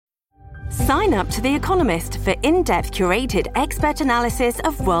Sign up to The Economist for in-depth curated expert analysis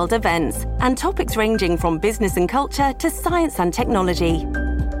of world events and topics ranging from business and culture to science and technology.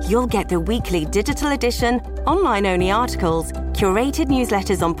 You'll get the weekly digital edition, online-only articles, curated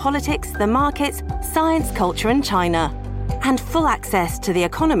newsletters on politics, the markets, science, culture and China, and full access to The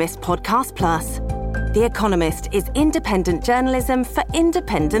Economist Podcast Plus. The Economist is independent journalism for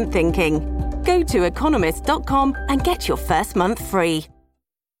independent thinking. Go to economist.com and get your first month free.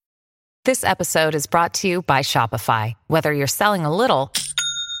 This episode is brought to you by Shopify. Whether you're selling a little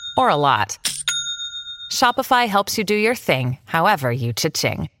or a lot, Shopify helps you do your thing, however you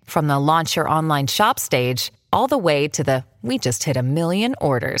cha-ching. From the launch your online shop stage, all the way to the we just hit 1 million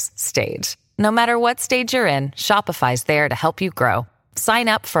orders stage. No matter what stage you're in, Shopify's there to help you grow. Sign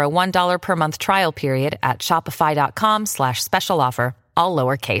up for a $1 per month trial period at shopify.com/special offer, all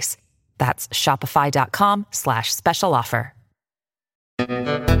lowercase. That's shopify.com/special offer.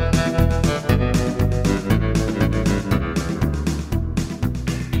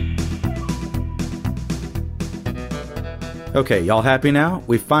 Okay, y'all happy now?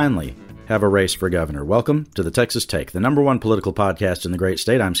 We finally have a race for governor. Welcome to the Texas Take, the number one political podcast in the great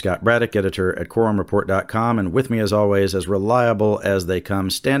state. I'm Scott Braddock, editor at quorumreport.com, and with me as always, as reliable as they come,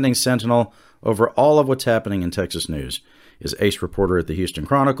 standing sentinel over all of what's happening in Texas news, is ace reporter at the Houston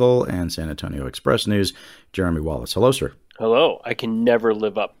Chronicle and San Antonio Express News, Jeremy Wallace. Hello, sir. Hello. I can never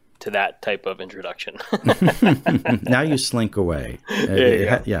live up to that type of introduction. Now you slink away.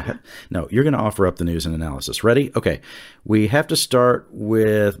 Yeah. No, you're going to offer up the news and analysis. Ready? Okay. We have to start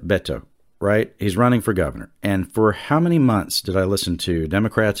with Beto, right? He's running for governor. And for how many months did I listen to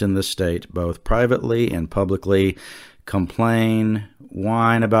Democrats in this state, both privately and publicly, complain,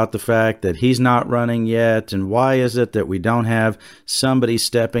 whine about the fact that he's not running yet, and why is it that we don't have somebody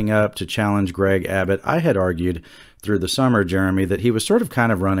stepping up to challenge Greg Abbott? I had argued through the summer, Jeremy, that he was sort of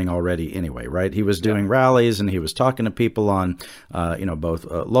kind of running already anyway, right? He was doing rallies and he was talking to people on, both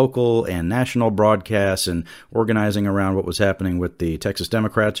local and national broadcasts and organizing around what was happening with the Texas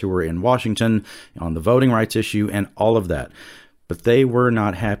Democrats who were in Washington on the voting rights issue and all of that. But they were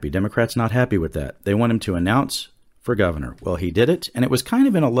not happy. Democrats not happy with that. They want him to announce for governor. Well, he did it, and it was kind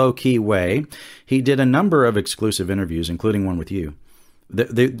of in a low-key way. He did a number of exclusive interviews, including one with you.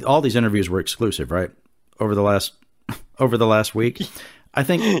 All these interviews were exclusive, right? Over the last week, I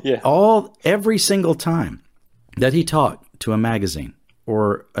think every single time that he talked to a magazine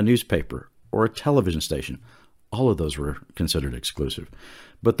or a newspaper or a television station, all of those were considered exclusive.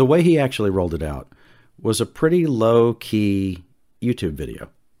 But the way he actually rolled it out was a pretty low-key YouTube video,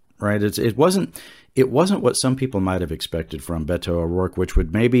 right? It wasn't what some people might have expected from Beto O'Rourke, which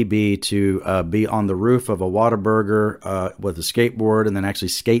would maybe be to be on the roof of a Whataburger with a skateboard and then actually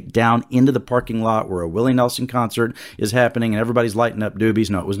skate down into the parking lot where a Willie Nelson concert is happening and everybody's lighting up doobies.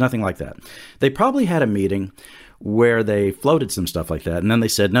 No, it was nothing like that. They probably had a meeting where they floated some stuff like that, and then they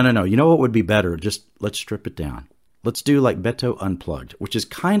said, no, you know what would be better? Just let's strip it down. Let's do like Beto Unplugged, which is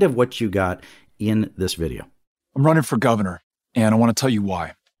kind of what you got in this video. I'm running for governor, and I want to tell you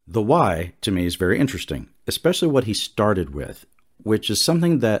why. The why, to me, is very interesting, especially what he started with, which is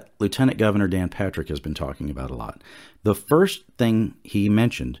something that Lieutenant Governor Dan Patrick has been talking about a lot. The first thing he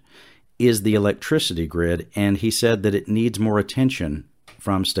mentioned is the electricity grid, and he said that it needs more attention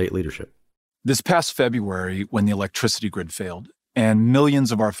from state leadership. This past February, when the electricity grid failed, and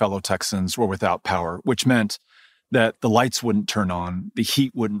millions of our fellow Texans were without power, which meant that the lights wouldn't turn on, the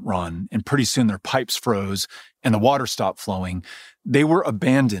heat wouldn't run, and pretty soon their pipes froze and the water stopped flowing. They were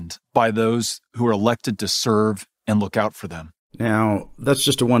abandoned by those who were elected to serve and look out for them. Now, that's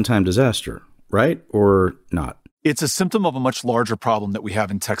just a one-time disaster, right? Or not? It's a symptom of a much larger problem that we have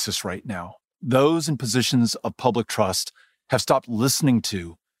in Texas right now. Those in positions of public trust have stopped listening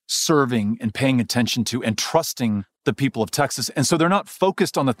to, serving, and paying attention to, and trusting the people of Texas. And so they're not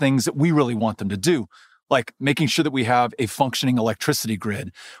focused on the things that we really want them to do, like making sure that we have a functioning electricity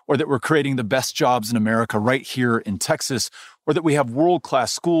grid, or that we're creating the best jobs in America right here in Texas, or that we have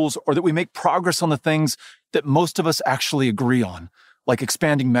world-class schools, or that we make progress on the things that most of us actually agree on, like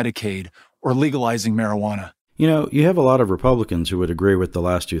expanding Medicaid or legalizing marijuana. You know, you have a lot of Republicans who would agree with the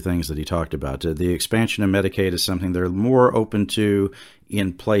last two things that he talked about. The expansion of Medicaid is something they're more open to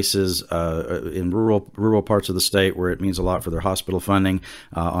in places in rural parts of the state where it means a lot for their hospital funding.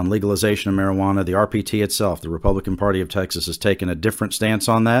 On legalization of marijuana, the RPT itself, the Republican Party of Texas, has taken a different stance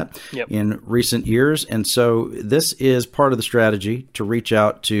on that in recent years. And so this is part of the strategy to reach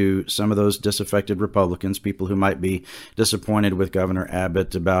out to some of those disaffected Republicans, people who might be disappointed with Governor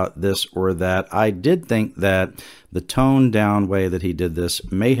Abbott about this or that. I did think that the toned down way that he did this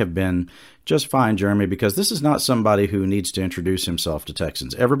may have been just fine, Jeremy, because this is not somebody who needs to introduce himself to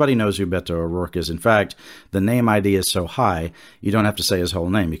Texans. Everybody knows who Beto O'Rourke is. In fact, the name ID is so high, you don't have to say his whole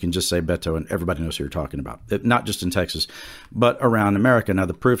name. You can just say Beto, and everybody knows who you're talking about. Not just in Texas, but around America. Now,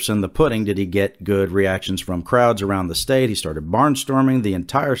 the proof's in the pudding. Did he get good reactions from crowds around the state? He started barnstorming the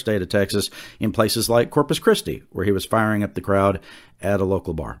entire state of Texas in places like Corpus Christi, where he was firing up the crowd at a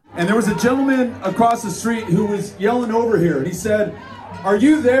local bar. And there was a gentleman across the street who was yelling over here, and he said, "Are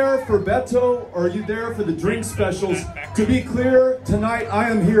you there for Beto, or are you there for the drink specials?" To be clear, tonight I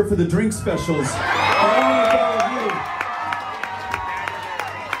am here for the drink specials. Along with all of you,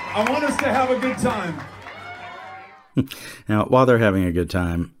 I want us to have a good time. Now, while they're having a good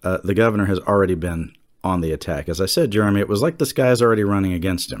time, the governor has already been on the attack. As I said, Jeremy, it was like this guy's already running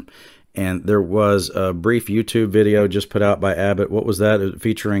against him. And there was a brief YouTube video just put out by Abbott. What was that?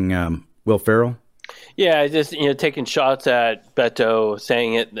 Featuring Will Ferrell? Yeah, just taking shots at Beto,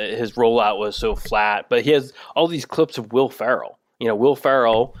 saying that his rollout was so flat. But he has all these clips of Will Ferrell. Will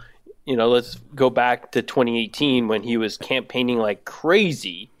Ferrell, let's go back to 2018 when he was campaigning like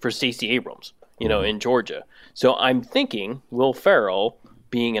crazy for Stacey Abrams, in Georgia. So I'm thinking Will Ferrell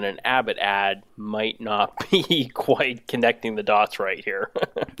being in an Abbott ad might not be quite connecting the dots right here.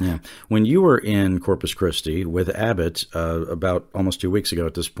 Yeah. When you were in Corpus Christi with Abbott about almost 2 weeks ago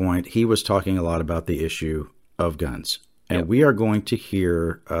at this point, he was talking a lot about the issue of guns. And we are going to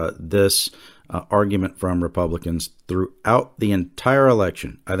hear this argument from Republicans throughout the entire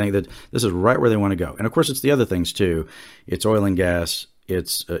election. I think that this is right where they want to go. And of course, it's the other things too. It's oil and gas.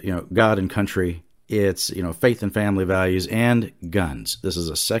 It's, God and country. It's, faith and family values and guns. This is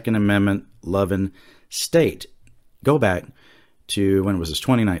a Second Amendment loving state. Go back to, when was this?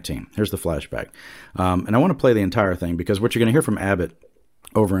 2019. Here's the flashback. And I want to play the entire thing because what you're going to hear from Abbott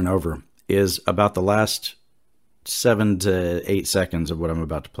over and over is about the last 7 to 8 seconds of what I'm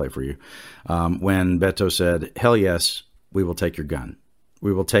about to play for you. When Beto said, "Hell yes, we will take your gun.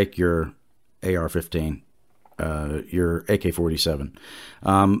 We will take your AR-15. Your AK-47.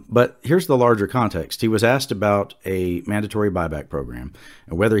 But here's the larger context. He was asked about a mandatory buyback program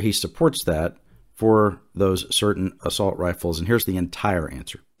and whether he supports that for those certain assault rifles. And here's the entire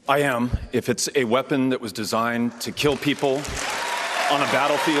answer. I am, if it's a weapon that was designed to kill people on a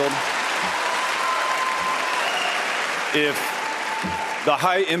battlefield. If the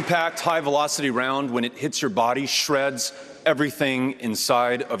high impact, high velocity round, when it hits your body, shreds everything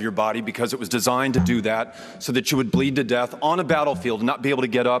inside of your body because it was designed to do that so that you would bleed to death on a battlefield and not be able to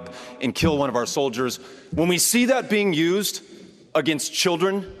get up and kill one of our soldiers. When we see that being used against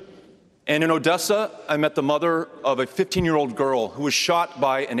children, and in Odessa, I met the mother of a 15-year-old girl who was shot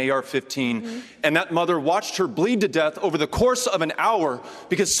by an AR-15, and that mother watched her bleed to death over the course of an hour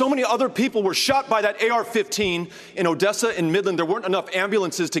because so many other people were shot by that AR-15 in Odessa and Midland. There weren't enough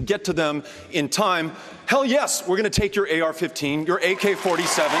ambulances to get to them in time. Hell yes, we're going to take your AR-15, your AK-47. We're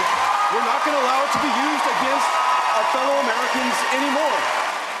not going to allow it to be used against our fellow Americans anymore.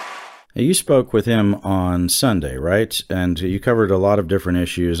 You spoke with him on Sunday, right? And you covered a lot of different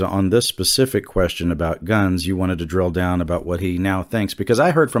issues. On this specific question about guns, you wanted to drill down about what he now thinks, because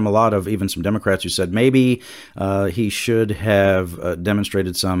I heard from a lot of even some Democrats who said maybe he should have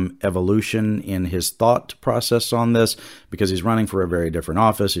demonstrated some evolution in his thought process on this because he's running for a very different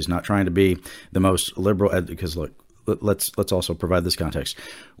office. He's not trying to be the most liberal, because look, let's also provide this context.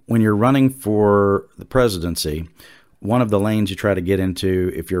 When you're running for the presidency, one of the lanes you try to get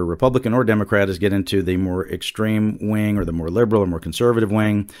into, if you're a Republican or Democrat, is get into the more extreme wing or the more liberal or more conservative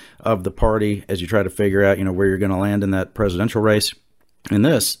wing of the party as you try to figure out, where you're going to land in that presidential race. In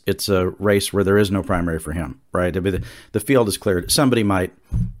this, it's a race where there is no primary for him, right? The field is cleared. Somebody might,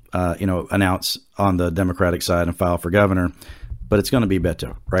 announce on the Democratic side and file for governor, but it's going to be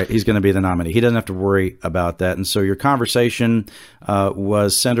Beto, right? He's going to be the nominee. He doesn't have to worry about that. And so your conversation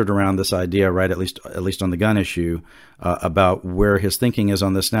was centered around this idea, right, at least on the gun issue, about where his thinking is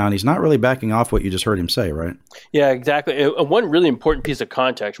on this now. And he's not really backing off what you just heard him say, right? Yeah, exactly. One really important piece of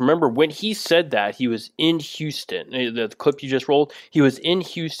context. Remember, when he said that, he was in Houston. The clip you just rolled, he was in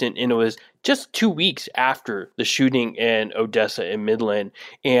Houston, and it was just 2 weeks after the shooting in Odessa and Midland.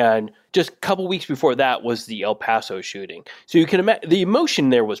 And just a couple weeks before that was the El Paso shooting. So you can imagine the emotion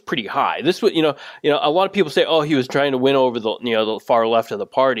there was pretty high. This was, a lot of people say, oh, he was trying to win over the far left of the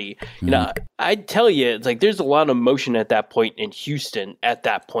party. I'd tell you, it's like there's a lot of emotion at that point in Houston at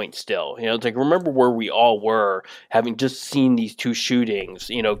that point still. It's like, remember where we all were having just seen these two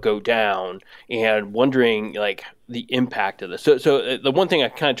shootings, go down and wondering like the impact of this. So the one thing I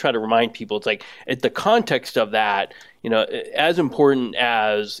kind of try to remind people, it's like at the context of that, as important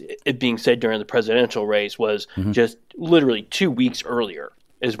as it being said during the presidential race was just literally 2 weeks earlier.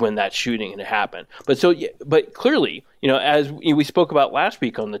 is when that shooting had happened. But clearly, as we spoke about last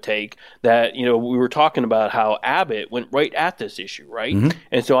week on the take, that we were talking about how Abbott went right at this issue, right? Mm-hmm.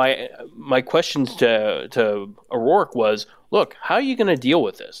 And so my questions to O'Rourke was, look, how are you going to deal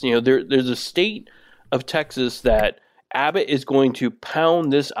with this? There's a state of Texas that Abbott is going to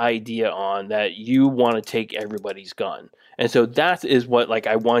pound this idea on that you want to take everybody's gun. And so that is what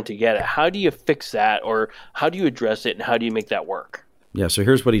I wanted to get at. How do you fix that, or how do you address it, and how do you make that work? Yeah, so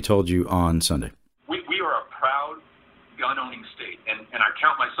here's what he told you on Sunday. We are a proud gun-owning state, and I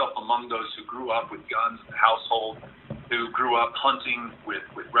count myself among those who grew up with guns in the household, who grew up hunting with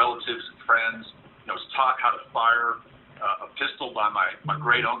relatives and friends, was taught how to fire a pistol by my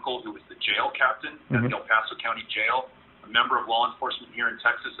great uncle, who was the jail captain at the El Paso County Jail, a member of law enforcement here in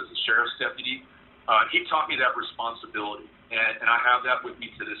Texas as a sheriff's deputy. He taught me that responsibility, and I have that with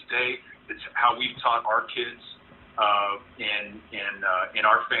me to this day. It's how we've taught our kids in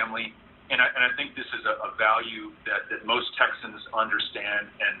our family, and I think this is a value that most Texans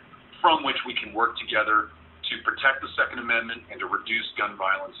understand, and from which we can work together to protect the Second Amendment and to reduce gun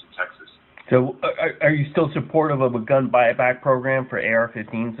violence in Texas. So, are you still supportive of a gun buyback program for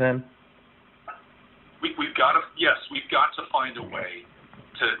AR-15s then? We've got to find a way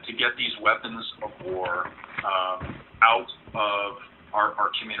to get these weapons of war out of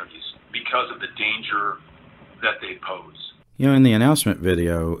our communities because of the danger that they pose. In the announcement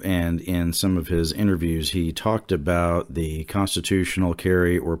video and in some of his interviews, he talked about the constitutional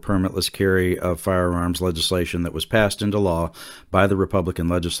carry or permitless carry of firearms legislation that was passed into law by the Republican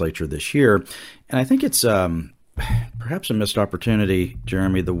legislature this year. And I think it's perhaps a missed opportunity,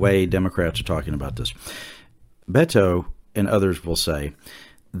 Jeremy, the way Democrats are talking about this. Beto and others will say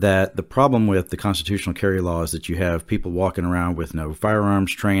that the problem with the constitutional carry law is that you have people walking around with no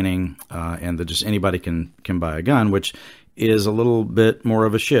firearms training and that just anybody can buy a gun, which is a little bit more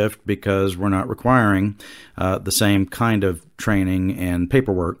of a shift because we're not requiring the same kind of training and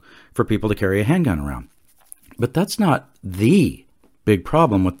paperwork for people to carry a handgun around. But that's not the big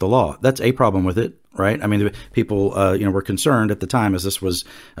problem with the law. That's a problem with it, right? I mean, people were concerned at the time as this was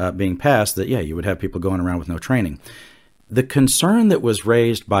being passed that, you would have people going around with no training. The concern that was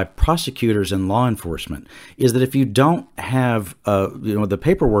raised by prosecutors and law enforcement is that if you don't have the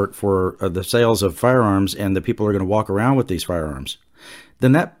paperwork for the sales of firearms and the people are going to walk around with these firearms,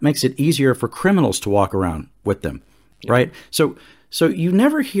 then that makes it easier for criminals to walk around with them, right? So you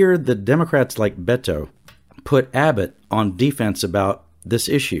never hear the Democrats like Beto put Abbott on defense about this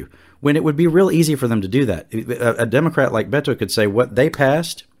issue when it would be real easy for them to do that. A Democrat like Beto could say what they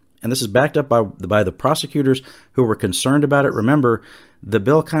passed, and this is backed up by the prosecutors who were concerned about it. Remember, the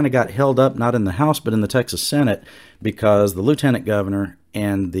bill kind of got held up, not in the House, but in the Texas Senate, because the lieutenant governor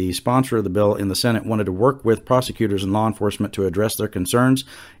and the sponsor of the bill in the Senate wanted to work with prosecutors and law enforcement to address their concerns.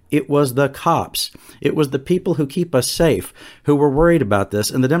 It was the cops. It was the people who keep us safe who were worried about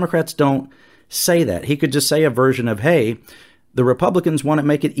this. And the Democrats don't say that. He could just say a version of, hey, the Republicans want to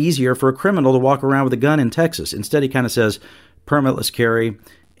make it easier for a criminal to walk around with a gun in Texas. Instead, he kind of says permitless carry.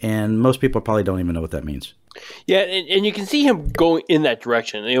 And most people probably don't even know what that means. Yeah, and you can see him going in that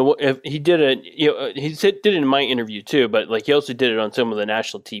direction. If he did it, he did it in my interview too, but he also did it on some of the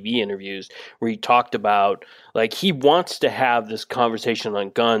national TV interviews where he talked about he wants to have this conversation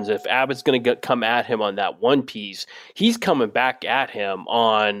on guns. If Abbott's going to come at him on that one piece, he's coming back at him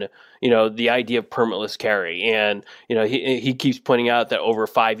on the idea of permitless carry. And, he keeps pointing out that over a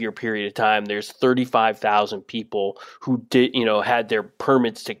 5-year period of time, there's 35,000 people who did, had their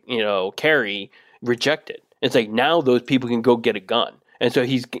permits to, carry rejected. It's now those people can go get a gun. And so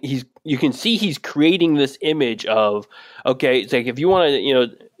you can see he's creating this image of, okay, it's if you want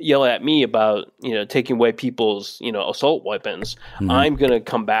to, yell at me about, taking away people's, assault weapons, I'm going to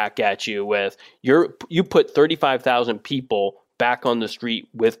come back at you with you put 35,000 people back on the street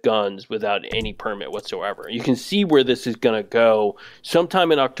with guns without any permit whatsoever. You can see where this is going to go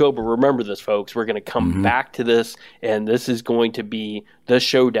sometime in October. Remember this, folks. We're going to come back to this, and this is going to be the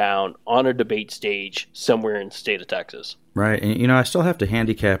showdown on a debate stage somewhere in the state of Texas. Right. And, I still have to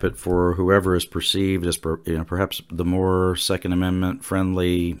handicap it for whoever is perceived as, perhaps the more Second Amendment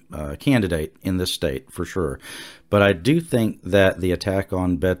friendly candidate in this state, for sure. But I do think that the attack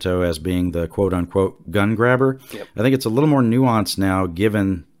on Beto as being the quote-unquote gun grabber, I think it's a little more nuanced now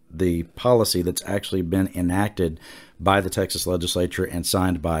given the policy that's actually been enacted by the Texas legislature and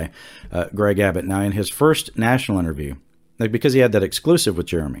signed by Greg Abbott. Now, in his first national interview, because he had that exclusive with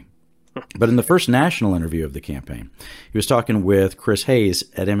Jeremy, but in the first national interview of the campaign, he was talking with Chris Hayes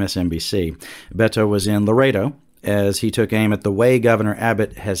at MSNBC. Beto was in Laredo as he took aim at the way Governor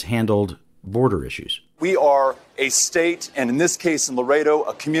Abbott has handled border issues. We are a state, and in this case in Laredo,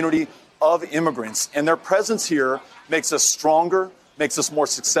 a community of immigrants, and their presence here makes us stronger, makes us more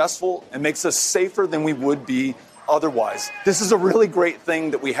successful, and makes us safer than we would be otherwise. This is a really great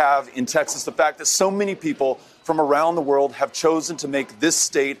thing that we have in Texas, the fact that so many people from around the world have chosen to make this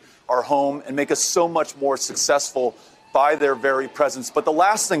state our home and make us so much more successful by their very presence. But the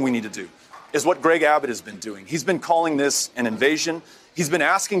last thing we need to do is what Greg Abbott has been doing. He's been calling this an invasion. He's been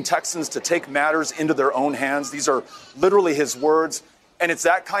asking Texans to take matters into their own hands. These are literally his words. And it's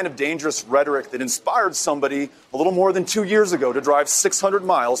that kind of dangerous rhetoric that inspired somebody a little more than 2 years ago to drive 600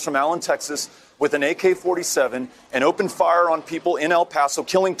 miles from Allen, Texas, with an AK-47 and open fire on people in El Paso,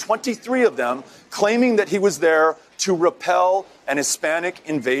 killing 23 of them, claiming that he was there to repel an Hispanic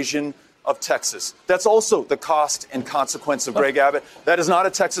invasion of Texas. That's also the cost and consequence of Greg Abbott. That is not a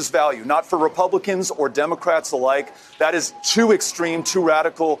Texas value, not for Republicans or Democrats alike. That is too extreme, too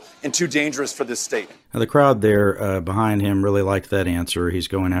radical, and too dangerous for this state. Now, the crowd there behind him really liked that answer. He's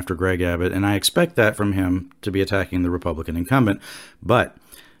going after Greg Abbott, and I expect that from him to be attacking the Republican incumbent. But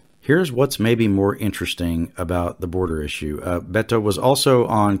here's what's maybe more interesting about the border issue. Beto was also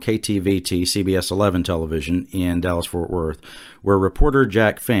on KTVT, CBS 11 television in Dallas-Fort Worth, where reporter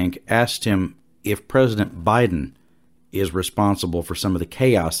Jack Fink asked him if President Biden is responsible for some of the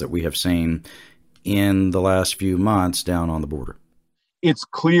chaos that we have seen in the last few months down on the border. It's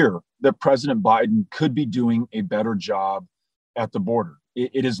clear that President Biden could be doing a better job at the border.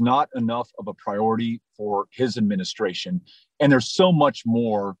 It is not enough of a priority for his administration, and there's so much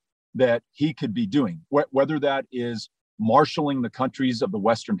more that he could be doing, whether that is marshaling the countries of the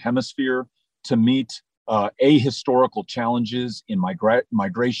Western Hemisphere to meet ahistorical challenges in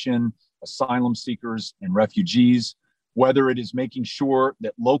migration, asylum seekers, and refugees, whether it is making sure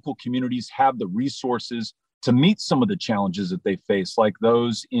that local communities have the resources to meet some of the challenges that they face, like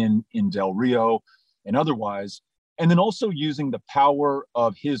those in Del Rio and otherwise, and then also using the power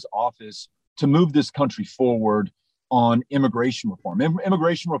of his office to move this country forward on immigration reform.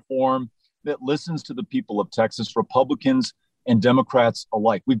 Immigration reform that listens to the people of Texas, Republicans and Democrats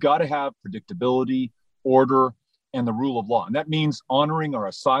alike. We've got to have predictability, order, and the rule of law. And that means honoring our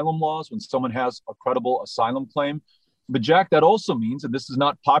asylum laws when someone has a credible asylum claim. But Jack, that also means, and this is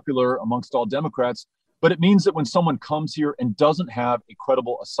not popular amongst all Democrats, but it means that when someone comes here and doesn't have a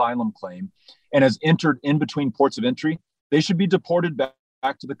credible asylum claim and has entered in between ports of entry, they should be deported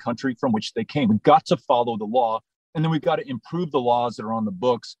back to the country from which they came. We've got to follow the law. And then we've got to improve the laws that are on the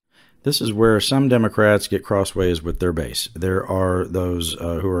books. This is where some Democrats get crossways with their base. There are those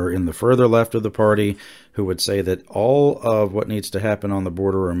who are in the further left of the party who would say that all of what needs to happen on the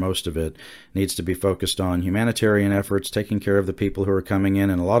border, or most of it, needs to be focused on humanitarian efforts, taking care of the people who are coming in.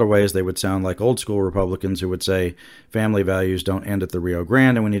 In a lot of ways, they would sound like old school Republicans who would say family values don't end at the Rio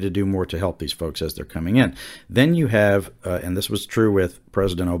Grande, and we need to do more to help these folks as they're coming in. Then you have, and this was true with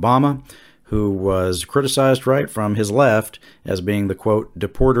President Obama, who was criticized right from his left as being the, quote,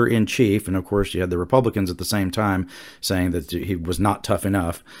 deporter-in-chief. And, of course, you had the Republicans at the same time saying that he was not tough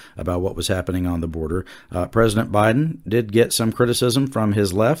enough about what was happening on the border. President Biden did get some criticism from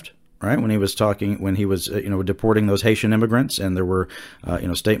his left, right, when he was deporting those Haitian immigrants. And there were,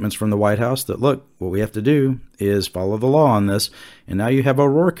 statements from the White House that, look, what we have to do is follow the law on this. And now you have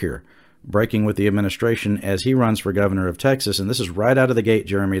O'Rourke here, breaking with the administration as he runs for governor of Texas. And this is right out of the gate,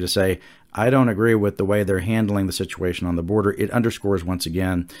 Jeremy, to say, I don't agree with the way they're handling the situation on the border. It underscores once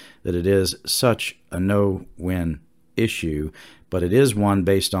again that it is such a no-win issue, but it is one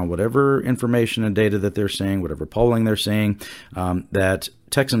based on whatever information and data that they're seeing, whatever polling they're seeing, that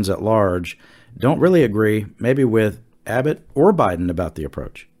Texans at large don't really agree maybe with Abbott or Biden about the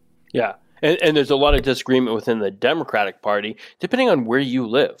approach. Yeah. And there's a lot of disagreement within the Democratic Party, depending on where you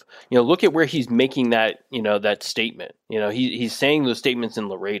live. Look at where he's making that, that statement. He's saying those statements in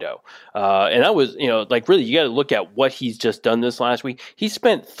Laredo. And I was, really, you got to look at what he's just done this last week. He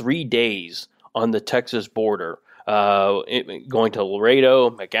spent 3 days on the Texas border, going to Laredo,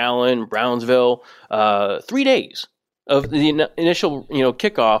 McAllen, Brownsville, 3 days of the initial,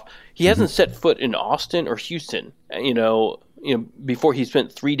 kickoff. He hasn't set foot in Austin or Houston, before he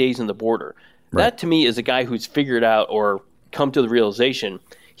spent 3 days in the border. Right. That, to me, is a guy who's figured out or come to the realization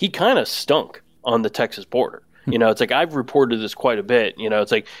he kind of stunk on the Texas border. It's like, I've reported this quite a bit.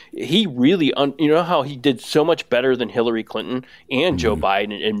 It's like he really, how he did so much better than Hillary Clinton and Joe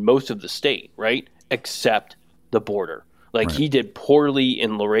Biden in most of the state, right? Except the border. Like, right. He did poorly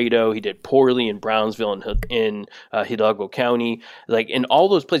in Laredo. He did poorly in Brownsville and in Hidalgo County. Like, in all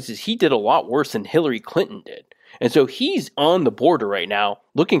those places, he did a lot worse than Hillary Clinton did. And so he's on the border right now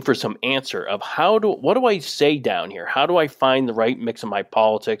looking for some answer of what do I say down here? How do I find the right mix of my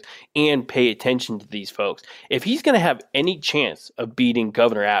politics and pay attention to these folks? If he's going to have any chance of beating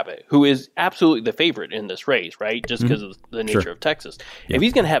Governor Abbott, who is absolutely the favorite in this race, right? Just because of the nature of Texas. Yeah. If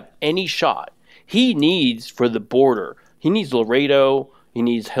he's going to have any shot, he needs for the border, he needs Laredo, he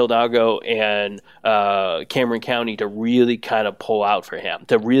needs Hidalgo and Cameron County to really kind of pull out for him,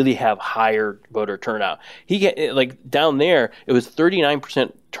 to really have higher voter turnout. Down there, it was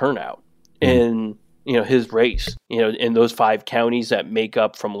 39% turnout in his race. In those 5 counties that make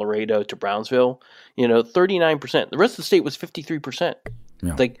up from Laredo to Brownsville, 39%. The rest of the state was 53%.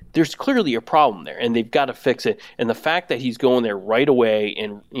 Yeah. There's clearly a problem there, and they've got to fix it. And the fact that he's going there right away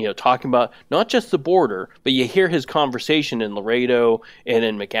and talking about not just the border, but you hear his conversation in Laredo and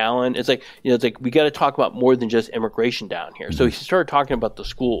in McAllen. It's we got to talk about more than just immigration down here. Mm-hmm. So he started talking about the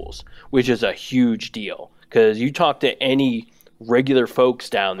schools, which is a huge deal because you talk to any regular folks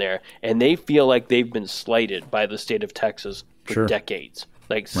down there, and they feel like they've been slighted by the state of Texas for decades.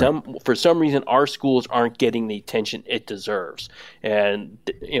 For some reason, our schools aren't getting the attention it deserves. And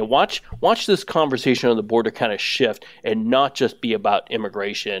watch this conversation on the border kind of shift and not just be about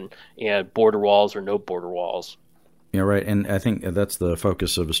immigration and border walls or no border walls. Yeah, right. And I think that's the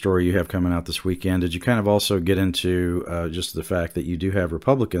focus of a story you have coming out this weekend. Did you kind of also get into just the fact that you do have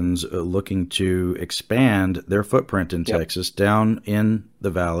Republicans looking to expand their footprint in Texas down in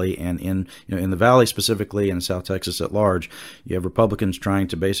the Valley and in the Valley specifically and South Texas at large? You have Republicans trying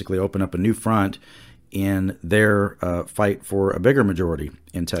to basically open up a new front in their fight for a bigger majority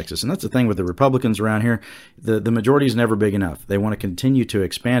in Texas. And that's the thing with the Republicans around here. The majority is never big enough. They want to continue to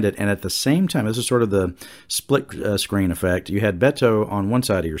expand it. And at the same time, this is sort of the split screen effect. You had Beto on one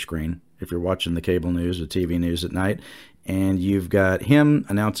side of your screen, if you're watching the cable news or TV news at night, and you've got him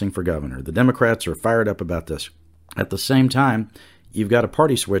announcing for governor. The Democrats are fired up about this. At the same time, you've got a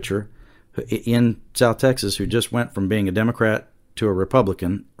party switcher in South Texas who just went from being a Democrat to a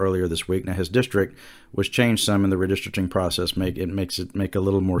Republican earlier this week. Now his district was changed some in the redistricting process. Makes it make a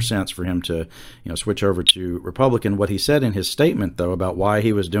little more sense for him to switch over to Republican. What he said in his statement, though, about why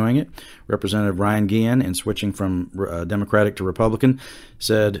he was doing it, Representative Ryan Guillen, in switching from Democratic to Republican,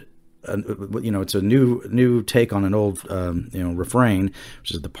 said, it's a new take on an old refrain,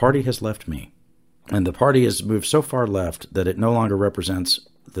 which is the party has left me. And the party has moved so far left that it no longer represents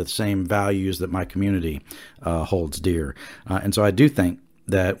the same values that my community holds dear. And so I do think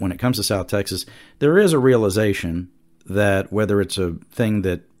that when it comes to South Texas, there is a realization that whether it's a thing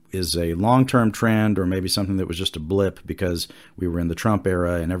that is a long-term trend or maybe something that was just a blip because we were in the Trump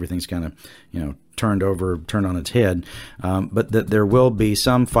era and everything's kind of, turned on its head, but that there will be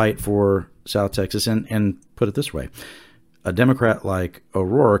some fight for South Texas. And put it this way, a Democrat like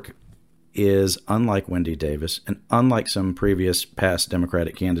O'Rourke is unlike Wendy Davis and unlike some previous past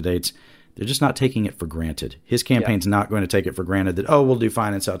Democratic candidates. They're just not taking it for granted. His campaign's not going to take it for granted that, we'll do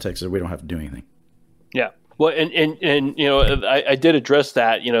fine in South Texas. We don't have to do anything. Yeah. Well, and I did address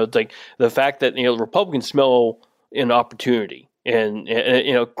that, it's like the fact that, Republicans smell an opportunity. And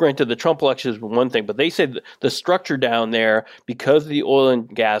granted, the Trump election is one thing, but they said the structure down there, because of the oil and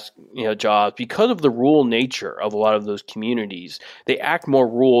gas, jobs, because of the rural nature of a lot of those communities, they act more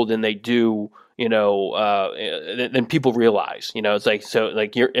rural than they do, than people realize. It's like, so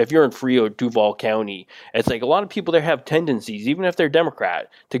like if you're in Frio, Duval County, it's like a lot of people there have tendencies, even if they're Democrat,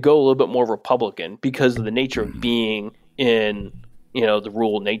 to go a little bit more Republican because of the nature of being in the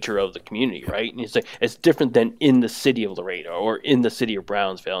rural nature of the community, right? And it's like it's different than in the city of Laredo or in the city of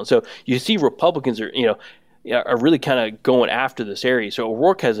Brownsville. And so you see Republicans are really kind of going after this area. So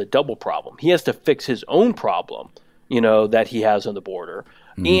O'Rourke has a double problem. He has to fix his own problem, that he has on the border.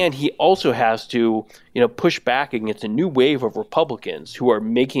 Mm-hmm. And he also has to, push back against a new wave of Republicans who are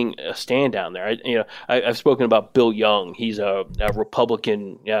making a stand down there. I've spoken about Bill Young. He's a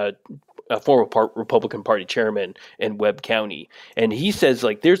Republican, a former Republican Party chairman in Webb County. And he says,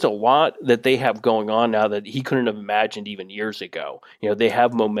 there's a lot that they have going on now that he couldn't have imagined even years ago. They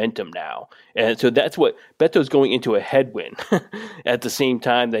have momentum now. And so that's what Beto's going into a headwind at the same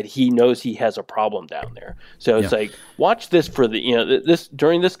time that he knows he has a problem down there. So it's like, watch this for this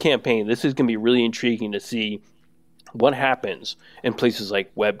during this campaign. This is going to be really intriguing to see what happens in places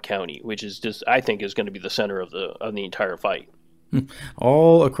like Webb County, which is just, I think, is going to be the center of the entire fight.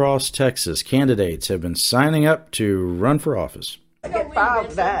 All across Texas, candidates have been signing up to run for office. Get filed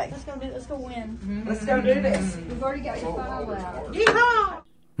today. Let's go win. Mm-hmm. Let's go do this. We've already got your file out. Yeehaw!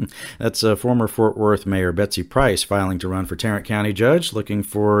 That's former Fort Worth Mayor Betsy Price filing to run for Tarrant County Judge, looking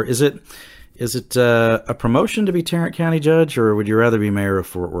for, is it a promotion to be Tarrant County Judge, or would you rather be mayor of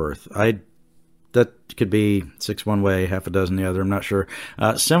Fort Worth? I that could be 6 one way, half a dozen the other, I'm not sure.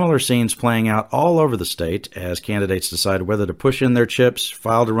 Similar scenes playing out all over the state as candidates decide whether to push in their chips,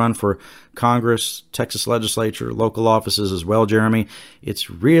 file to run for Congress, Texas legislature, local offices as well, Jeremy. It's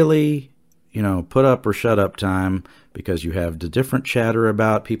really, put up or shut up time, because you have the different chatter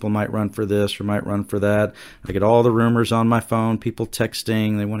about people might run for this or might run for that. I get all the rumors on my phone, people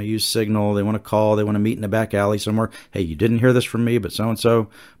texting, they want to use Signal, they want to call, they want to meet in a back alley somewhere. Hey, you didn't hear this from me, but so-and-so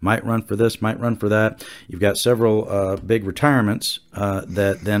might run for this, might run for that. You've got several big retirements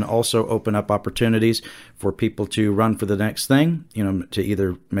that then also open up opportunities for people to run for the next thing, to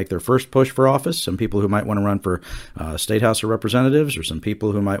either make their first push for office, some people who might want to run for State House of Representatives, or some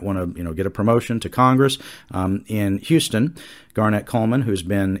people who might want to, get a promotion to Congress. In Houston, Garnett Coleman, who's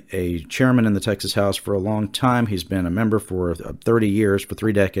been a chairman in the Texas House for a long time. He's been a member for 30 years, for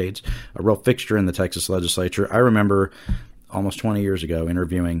 3 decades, a real fixture in the Texas legislature. I remember almost 20 years ago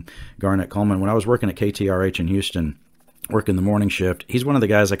interviewing Garnett Coleman when I was working at KTRH in Houston, working the morning shift. He's one of the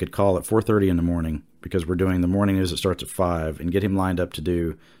guys I could call at 4:30 in the morning, because we're doing the morning news that starts at 5, and get him lined up to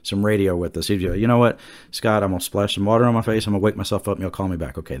do some radio with us. He'd go, you know what, Scott, I'm going to splash some water on my face. I'm going to wake myself up and you'll call me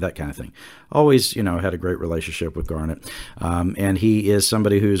back. Okay, that kind of thing. Always, had a great relationship with Garnett. And he is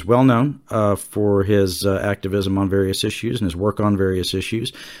somebody who's well known for his activism on various issues and his work on various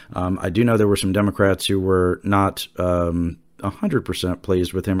issues. I do know there were some Democrats who were not 100%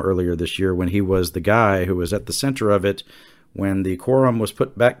 pleased with him earlier this year, when he was the guy who was at the center of it when the quorum was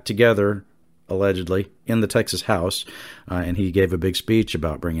put back together, allegedly, in the Texas House. And he gave a big speech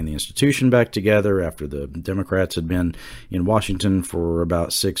about bringing the institution back together after the Democrats had been in Washington for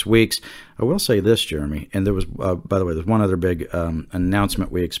about 6 weeks. I will say this, Jeremy, and there was, by the way, there's one other big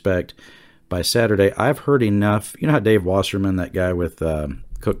announcement we expect by Saturday. I've heard enough. You know how Dave Wasserman, that guy with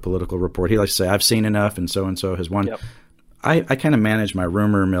Cook Political Report, he likes to say, I've seen enough, and so has won. Yep. I kind of manage my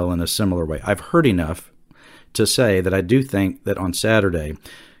rumor mill in a similar way. I've heard enough to say that I do think that on Saturday,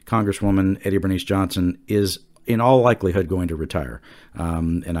 Congresswoman Eddie Bernice Johnson is in all likelihood going to retire.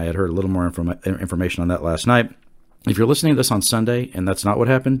 And I had heard a little more information on that last night. If you're listening to this on Sunday and that's not what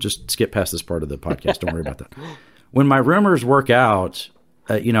happened, just skip past this part of the podcast. Don't worry about that. When my rumors work out,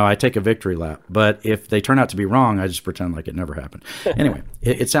 I take a victory lap. But if they turn out to be wrong, I just pretend like it never happened. Anyway,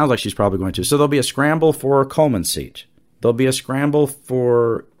 it sounds like she's probably going to. So there'll be a scramble for Coleman's seat. There'll be a scramble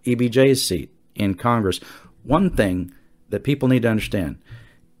for EBJ's seat in Congress. One thing that people need to understand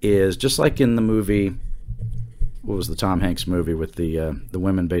is, just like in the movie, what was the Tom Hanks movie with the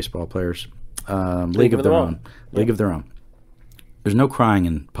women baseball players? League of Their Own. League of Their Own. There's no crying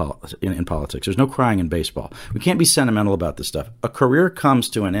in politics. There's no crying in baseball. We can't be sentimental about this stuff. A career comes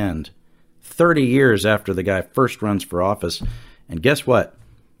to an end 30 years after the guy first runs for office. And guess what?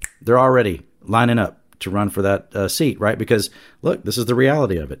 They're already lining up to run for that seat, right? Because, look, this is the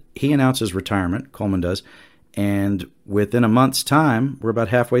reality of it. He announces retirement, Coleman does, and within a month's time, we're about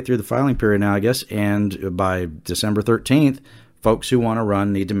halfway through the filing period now, I guess, and by December 13th, folks who want to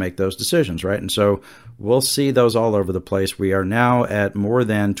run need to make those decisions, right? And so we'll see those all over the place. We are now at more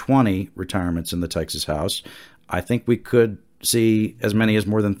than 20 retirements in the Texas House. I think we could see as many as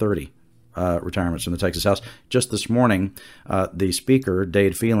more than 30 retirements from the Texas House. Just this morning, the speaker,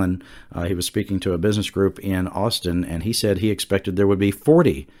 Dade Phelan, he was speaking to a business group in Austin, and he said he expected there would be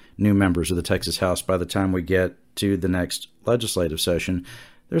 40 new members of the Texas House by the time we get to the next legislative session.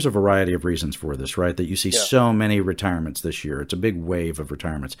 There's a variety of reasons for this, right? That you see so many retirements this year. It's a big wave of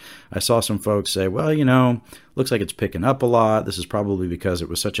retirements. I saw some folks say, well, looks like it's picking up a lot. This is probably because it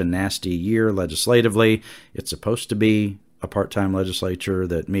was such a nasty year legislatively. It's supposed to be a part-time legislature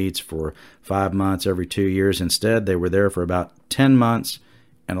that meets for 5 months every 2 years. Instead, they were there for about 10 months,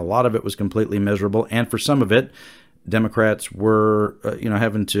 and a lot of it was completely miserable. And for some of it, Democrats were,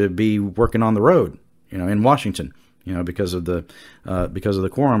 having to be working on the road, in Washington, because of the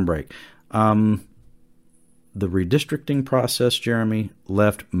quorum break. The redistricting process, Jeremy,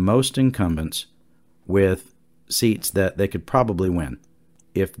 left most incumbents with seats that they could probably win,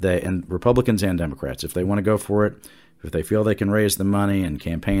 and Republicans and Democrats, if they want to go for it. If they feel they can raise the money and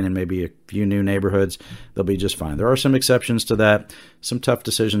campaign in maybe a few new neighborhoods, they'll be just fine. There are some exceptions to that. Some tough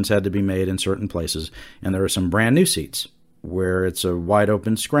decisions had to be made in certain places, and there are some brand new seats where it's a wide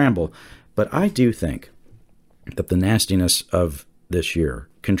open scramble. But I do think that the nastiness of this year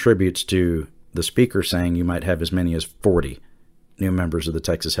contributes to the speaker saying you might have as many as 40 new members of the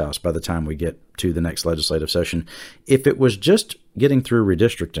Texas House by the time we get to the next legislative session. If it was just getting through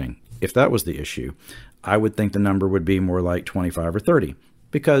redistricting, if that was the issue, I would think the number would be more like 25 or 30,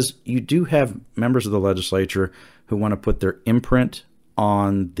 because you do have members of the legislature who want to put their imprint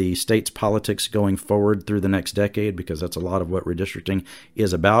on the state's politics going forward through the next decade, because that's a lot of what redistricting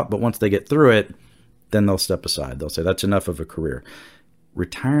is about. But once they get through it, then they'll step aside. They'll say that's enough of a career.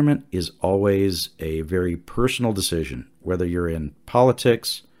 Retirement is always a very personal decision, whether you're in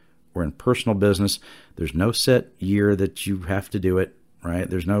politics or in personal business. There's no set year that you have to do it, right?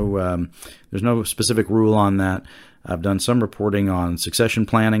 There's no specific rule on that. I've done some reporting on succession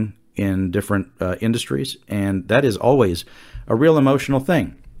planning in different industries, and that is always a real emotional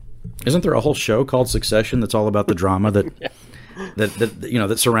thing. Isn't there a whole show called Succession that's all about the drama that yeah.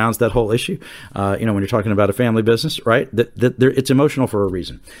 that surrounds that whole issue? When you're talking about a family business, right? It's emotional for a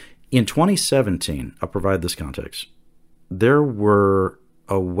reason. In 2017, I'll provide this context. There were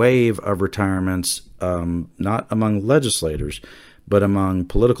a wave of retirements, not among legislators, but among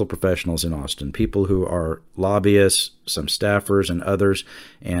political professionals in Austin, people who are lobbyists, some staffers, and others.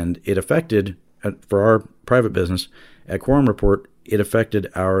 And it affected, for our private business, at Quorum Report, it affected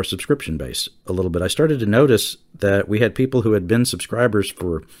our subscription base a little bit. I started to notice that we had people who had been subscribers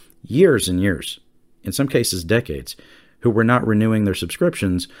for years and years, in some cases decades, who were not renewing their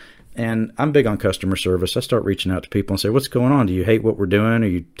subscriptions. And I'm big on customer service. I start reaching out to people and say, what's going on? Do you hate what we're doing? Are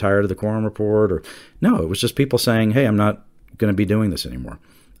you tired of the Quorum Report? Or no, it was just people saying, hey, I'm not going to be doing this anymore.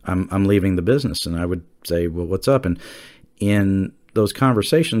 I'm leaving the business. And I would say, well, what's up? And in those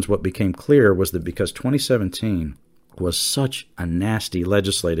conversations, what became clear was that because 2017 was such a nasty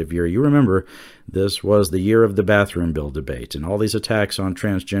legislative year. You remember, this was the year of the bathroom bill debate and all these attacks on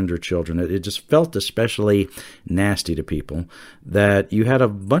transgender children. It just felt especially nasty to people that you had a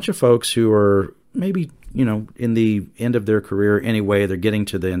bunch of folks who are maybe, in the end of their career anyway. They're getting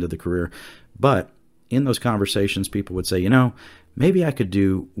to the end of the career. But in those conversations, people would say, maybe I could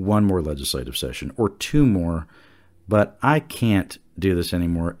do one more legislative session or two more, but I can't do this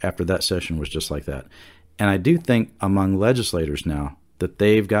anymore after that session was just like that. And I do think among legislators now that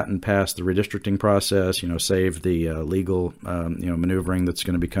they've gotten past the redistricting process, save the legal, maneuvering that's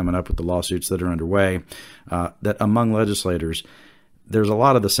going to be coming up with the lawsuits that are underway, that among legislators, there's a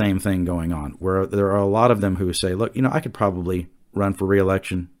lot of the same thing going on, where there are a lot of them who say, look, I could probably run for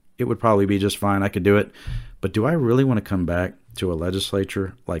re-election. It would probably be just fine. I could do it. But do I really want to come back to a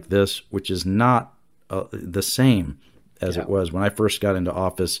legislature like this, which is not the same as it was when I first got into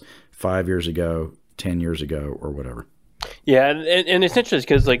office 5 years ago, 10 years ago, or whatever? Yeah, and it's interesting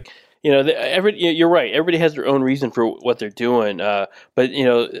because, you're right. Everybody has their own reason for what they're doing. But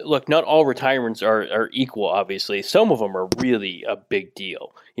look, not all retirements are equal. Obviously, some of them are really a big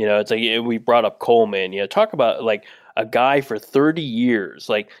deal. It's like we brought up Coleman. Talk about like a guy for 30 years.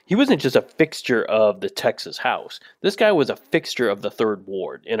 Like, he wasn't just a fixture of the Texas House. This guy was a fixture of the Third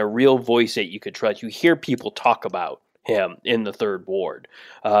Ward and a real voice that you could trust. You hear people talk about him in the Third Ward.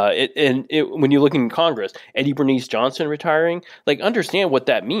 When you're looking in Congress, Eddie Bernice Johnson retiring, understand what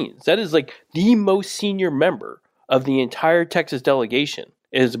that means. That is the most senior member of the entire Texas delegation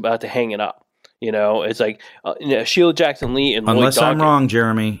is about to hang it up. It's like Sheila Jackson Lee and unless Lloyd I'm Doggett. wrong,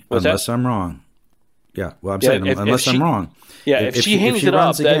 Jeremy. Unless I'm wrong. Yeah, well, I'm saying unless I'm wrong. Yeah, if she hangs it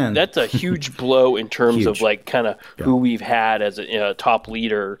up, that's a huge blow in terms of who we've had as a top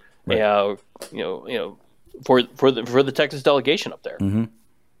leader. Right. For the Texas delegation up there.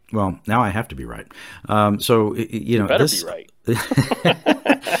 Mm-hmm. Well, now I have to be right. You better be right.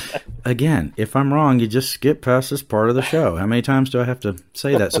 Again, if I'm wrong, you just skip past this part of the show. How many times do I have to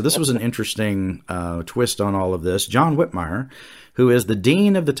say that? So this was an interesting twist on all of this. John Whitmire, who is the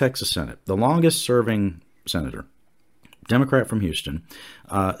dean of the Texas Senate, the longest-serving senator, Democrat from Houston,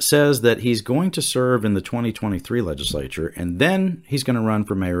 says that he's going to serve in the 2023 legislature, and then he's going to run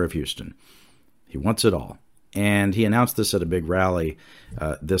for mayor of Houston. He wants it all. And he announced this at a big rally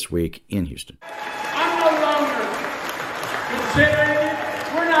this week in Houston. I'm no longer considering it.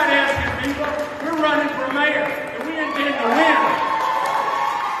 We're not asking people. We're running for mayor, and we intend to win.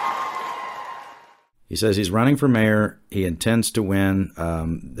 He says he's running for mayor. He intends to win.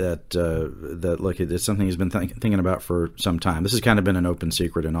 Look, it's something he's been thinking about for some time. This has kind of been an open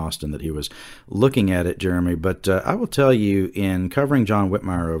secret in Austin that he was looking at it, Jeremy. But I will tell you, in covering John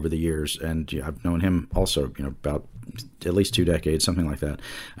Whitmire over the years, and I've known him also, about at least 2 decades, something like that.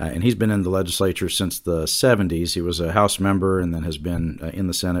 And he's been in the legislature since the 70s. He was a House member and then has been in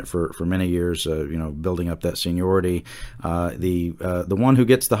the Senate for many years, building up that seniority. The one who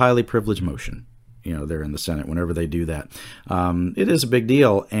gets the highly privileged motion. They're in the Senate whenever they do that. It is a big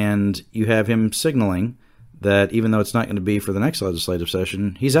deal, and you have him signaling that even though it's not going to be for the next legislative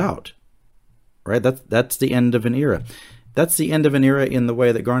session, he's out. Right? That's the end of an era. that's the end of an era in the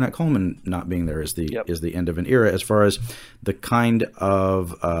way that Garnett Coleman not being there is the end of an era, as far as the kind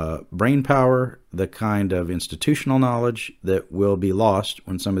of brain power, the kind of institutional knowledge that will be lost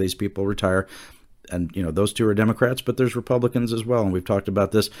when some of these people retire. And, those two are Democrats, but there's Republicans as well. And we've talked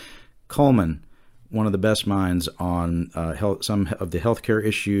about this. Coleman, one of the best minds on some of the healthcare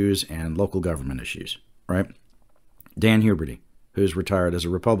issues and local government issues, right? Dan Huberty, who's retired as a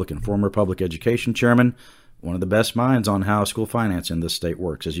Republican, former public education chairman, one of the best minds on how school finance in this state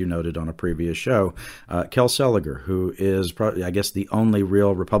works, as you noted on a previous show. Kel Seliger, who is probably, I guess, the only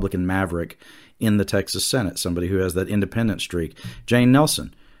real Republican maverick in the Texas Senate, somebody who has that independent streak. Jane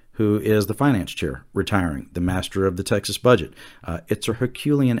Nelson, who is the finance chair, retiring, the master of the Texas budget. It's a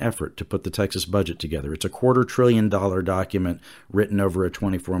Herculean effort to put the Texas budget together. It's a $250 billion document written over a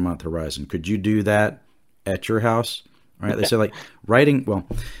 24-month horizon. Could you do that at your house? Right? They say, like, writing, well,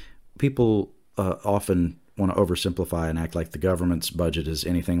 people often want to oversimplify and act like the government's budget is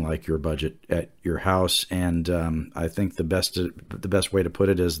anything like your budget at your house. And I think the best way to put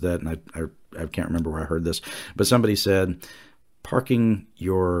it is that, and I can't remember where I heard this, but somebody said, parking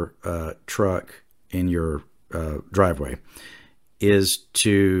your truck in your driveway is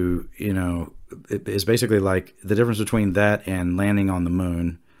is basically like the difference between that and landing on the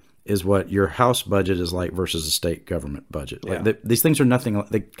moon is what your house budget is like versus a state government budget. Yeah. Like these things are nothing.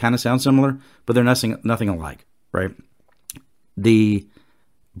 They kind of sound similar, but they're nothing alike, right? The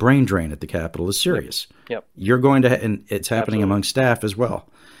brain drain at the Capitol is serious. Yep. You're going to, and it's happening among staff as well.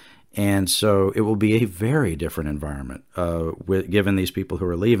 And so it will be a very different environment given these people who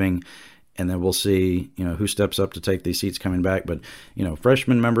are leaving. And then we'll see, who steps up to take these seats coming back. But,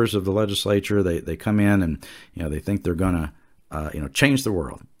 freshman members of the legislature, they come in and, they think they're going to, change the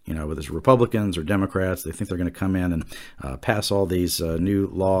world. Whether it's Republicans or Democrats, they think they're going to come in and pass all these new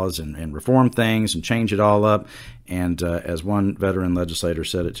laws and reform things and change it all up. And as one veteran legislator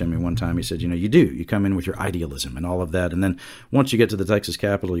said it to me one time, he said, you come in with your idealism and all of that. And then once you get to the Texas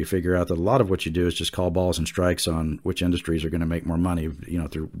Capitol, you figure out that a lot of what you do is just call balls and strikes on which industries are going to make more money,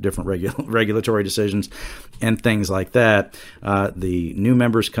 through different regulatory decisions and things like that. The new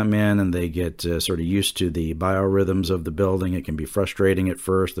members come in and they get sort of used to the biorhythms of the building. It can be frustrating at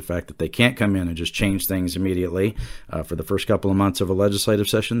first, the fact that they can't come in and just change things immediately. For the first couple of months of a legislative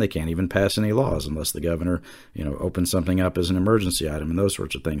session, they can't even pass any laws unless the governor, open something up as an emergency item and those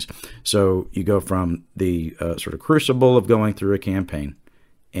sorts of things. So you go from the sort of crucible of going through a campaign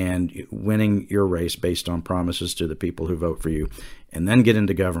and winning your race based on promises to the people who vote for you, and then get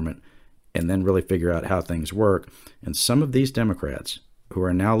into government and then really figure out how things work. And some of these Democrats who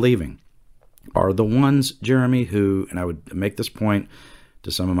are now leaving are the ones, Jeremy, who, and I would make this point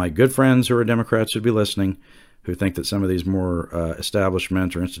to some of my good friends who are Democrats who'd be listening, who think that some of these more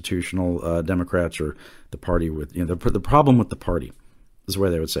establishment or institutional Democrats are the party with, the problem with the party is the way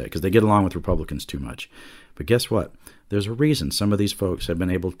they would say it, because they get along with Republicans too much. But guess what? There's a reason some of these folks have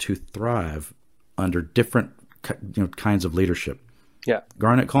been able to thrive under different kinds of leadership. Yeah.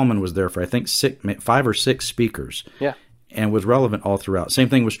 Garnett Coleman was there for, I think, 5 or 6 speakers. Yeah. And was relevant all throughout. Same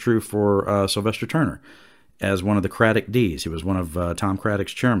thing was true for Sylvester Turner as one of the Craddock Ds. He was one of Tom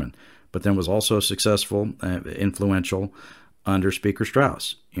Craddock's chairmen, but then was also successful, influential under Speaker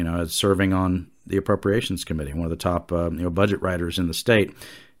Strauss, as serving on the Appropriations Committee, one of the top budget writers in the state.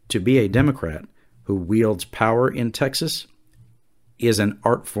 To be a Democrat who wields power in Texas is an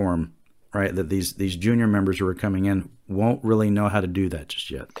art form, right, that these junior members who are coming in won't really know how to do that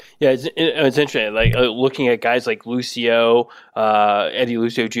just yet. Yeah, it's interesting. Like looking at guys like Lucio, Eddie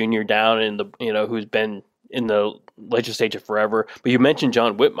Lucio Jr. down in the, who's been in the legislature forever. But you mentioned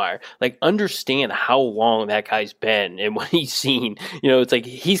John Whitmire. Like, understand how long that guy's been and what he's seen. It's like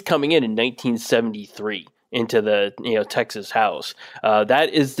he's coming in 1973 into the Texas House.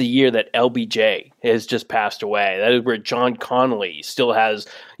 That is the year that LBJ has just passed away. That is where John Connally still has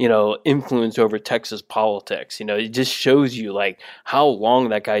influence over Texas politics. It just shows you like how long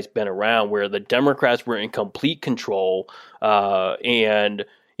that guy's been around, where the Democrats were in complete control. And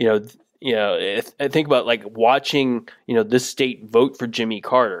I think about like watching this state vote for Jimmy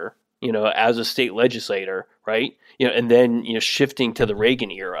Carter as a state legislator, right? And then, shifting to the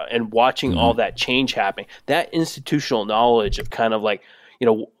Reagan era and watching all that change happening, that institutional knowledge of kind of like,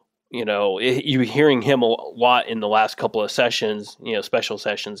 you're hearing him a lot in the last couple of sessions, special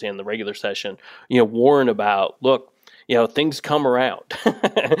sessions and the regular session, warn about, look, things come around.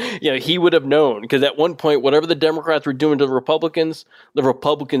 He would have known, because at one point, whatever the Democrats were doing to the Republicans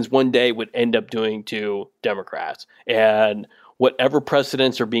one day would end up doing to Democrats. And whatever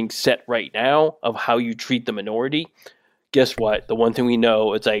precedents are being set right now of how you treat the minority, guess what? The one thing we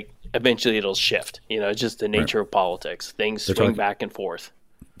know, it's like eventually it'll shift. It's just the nature of politics. Things swing back and forth.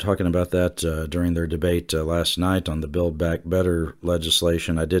 Talking about that during their debate last night on the Build Back Better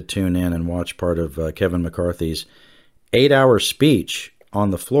legislation, I did tune in and watch part of Kevin McCarthy's 8-hour speech on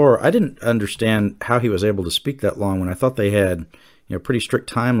the floor. I didn't understand how he was able to speak that long when I thought they had pretty strict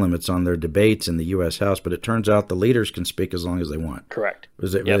time limits on their debates in the U.S. House, but it turns out the leaders can speak as long as they want. Correct.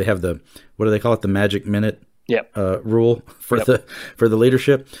 They have what do they call it, the magic minute rule for the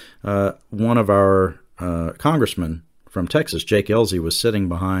leadership? One of our congressmen from Texas, Jake Ellzey, was sitting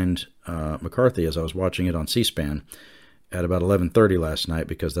behind McCarthy as I was watching it on C-SPAN at about 11:30 last night,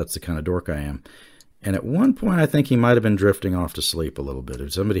 because that's the kind of dork I am. And at one point, I think he might have been drifting off to sleep a little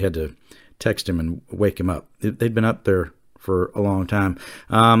bit. Somebody had to text him and wake him up. They'd been up there for a long time.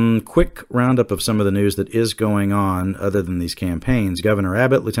 Quick roundup of some of the news that is going on other than these campaigns. Governor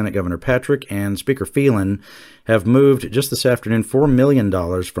Abbott, Lieutenant Governor Patrick, and Speaker Phelan have moved just this afternoon $4 million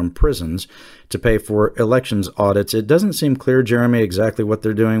from prisons to pay for elections audits. It doesn't seem clear, Jeremy, exactly what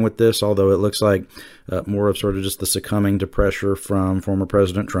they're doing with this, although it looks like more of sort of just the succumbing to pressure from former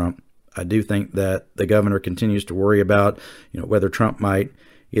President Trump. I do think that the governor continues to worry about, whether Trump might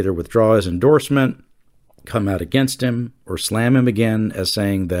either withdraw his endorsement, come out against him, or slam him again as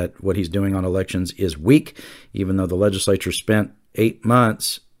saying that what he's doing on elections is weak, even though the legislature spent 8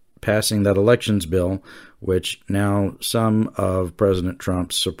 months passing that elections bill, which now some of President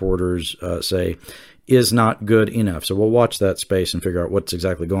Trump's supporters say is not good enough. So we'll watch that space and figure out what's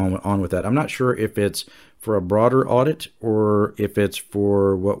exactly going on with that. I'm not sure if it's for a broader audit or if it's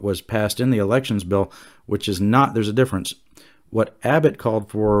for what was passed in the elections bill, which is not, there's a difference. What Abbott called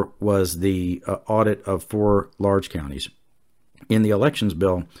for was the audit of 4 large counties. In the elections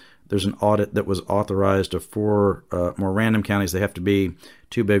bill, there's an audit that was authorized of 4 more random counties. They have to be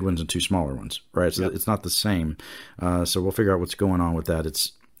 2 big ones and 2 smaller ones, right? So It's not the same. So we'll figure out what's going on with that.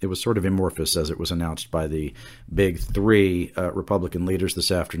 It was sort of amorphous as it was announced by the big 3 Republican leaders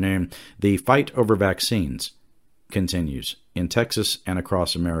this afternoon. The fight over vaccines continues in Texas and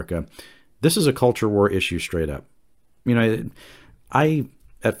across America. This is a culture war issue straight up. I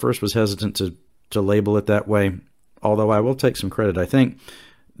at first was hesitant to label it that way, although I will take some credit. I think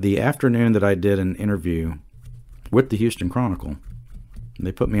the afternoon that I did an interview with the Houston Chronicle,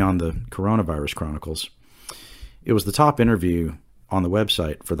 they put me on the Coronavirus Chronicles. It was the top interview on the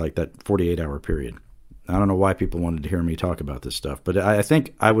website for like that 48-hour period. I don't know why people wanted to hear me talk about this stuff, but I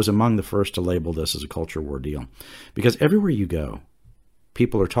think I was among the first to label this as a culture war deal, because everywhere you go,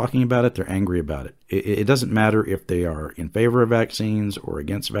 people are talking about it. They're angry about it. It doesn't matter if they are in favor of vaccines or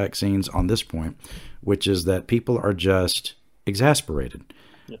against vaccines on this point, which is that people are just exasperated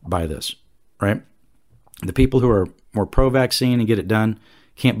by this, right? The people who are more pro-vaccine and get it done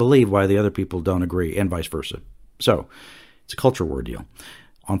can't believe why the other people don't agree, and vice versa. So it's a culture war deal.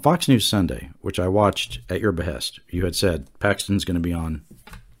 On Fox News Sunday, which I watched at your behest, you had said Paxton's going to be on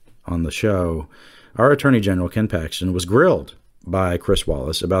the show. Our Attorney General, Ken Paxton, was grilled by Chris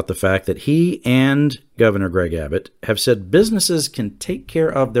Wallace about the fact that he and Governor Greg Abbott have said businesses can take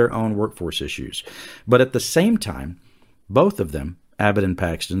care of their own workforce issues. But at the same time, both of them, Abbott and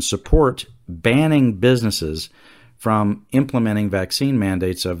Paxton, support banning businesses from implementing vaccine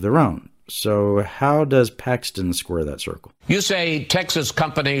mandates of their own. So how does Paxton square that circle? You say Texas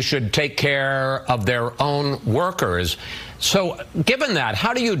companies should take care of their own workers. So given that,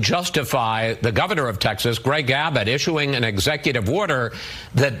 how do you justify the governor of Texas, Greg Abbott, issuing an executive order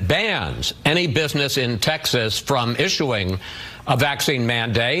that bans any business in Texas from issuing a vaccine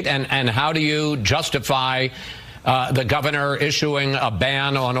mandate? And how do you justify the governor issuing a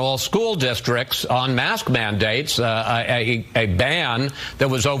ban on all school districts on mask mandates, a ban that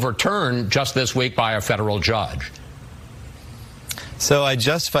was overturned just this week by a federal judge? So I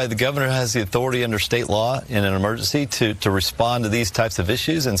justify the governor has the authority under state law in an emergency to respond to these types of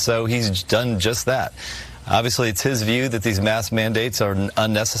issues, and so he's done just that. Obviously, it's his view that these mask mandates are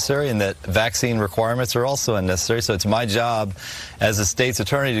unnecessary and that vaccine requirements are also unnecessary. So it's my job as a state's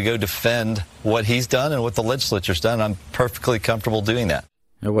attorney to go defend what he's done and what the legislature's done. I'm perfectly comfortable doing that.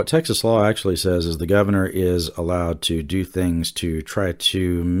 Now, what Texas law actually says is the governor is allowed to do things to try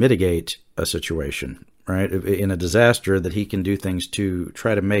to mitigate a situation, right? In a disaster, that he can do things to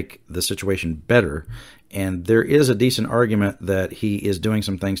try to make the situation better. And there is a decent argument that he is doing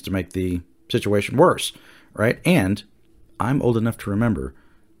some things to make the situation worse, right? And I'm old enough to remember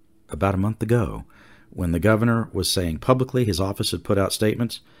about a month ago when the governor was saying publicly, his office had put out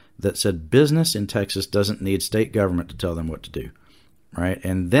statements that said business in Texas doesn't need state government to tell them what to do. right?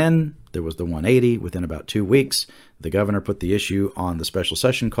 And then there was the 180 within about 2 weeks. The governor put the issue on the special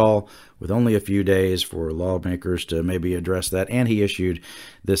session call with only a few days for lawmakers to maybe address that, and he issued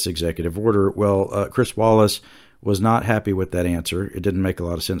this executive order. Well, Chris Wallace was not happy with that answer. It didn't make a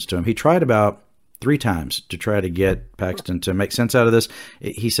lot of sense to him. He tried about 3 times to try to get Paxton to make sense out of this.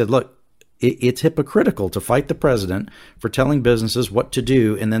 He said, look, it's hypocritical to fight the president for telling businesses what to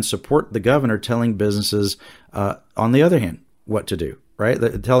do and then support the governor telling businesses, on the other hand, what to do,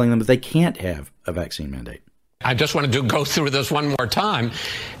 right? Telling them that they can't have a vaccine mandate. I just want to go through this one more time.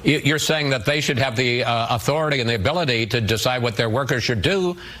 You're saying that they should have the authority and the ability to decide what their workers should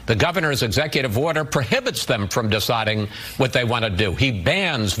do. The governor's executive order prohibits them from deciding what they want to do. He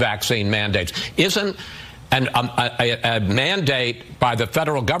bans vaccine mandates. Isn't a mandate by the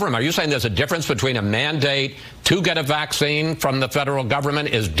federal government, are you saying there's a difference between a mandate to get a vaccine from the federal government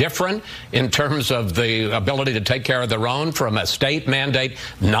is different in terms of the ability to take care of their own from a state mandate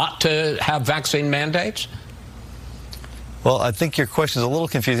not to have vaccine mandates? Well, I think your question is a little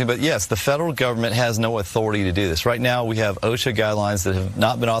confusing, but yes, the federal government has no authority to do this. Right now, we have OSHA guidelines that have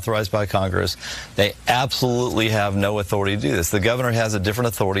not been authorized by Congress. They absolutely have no authority to do this. The governor has a different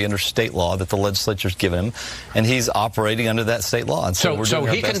authority under state law that the legislature's given him, and he's operating under that state law. And so we're doing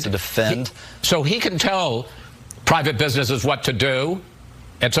our best to defend. So he can tell private businesses what to do.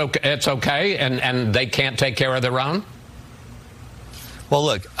 It's okay, and they can't take care of their own? Well,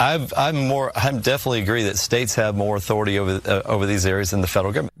 look, I definitely agree that states have more authority over these areas than the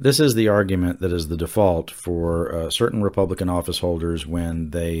federal government. This is the argument that is the default for certain Republican office holders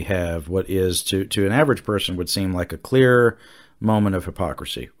when they have what is to an average person would seem like a clear moment of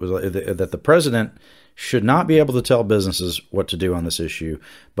hypocrisy, that the president should not be able to tell businesses what to do on this issue,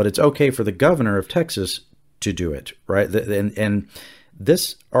 but it's okay for the governor of Texas to do it, right? And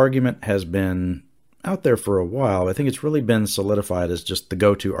this argument has been out there for a while. I think it's really been solidified as just the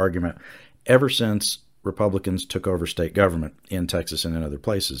go-to argument ever since Republicans took over state government in Texas and in other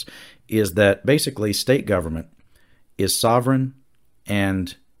places, is that basically state government is sovereign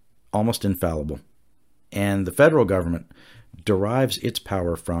and almost infallible. And the federal government derives its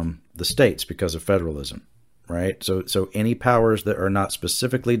power from the states because of federalism, right? So any powers that are not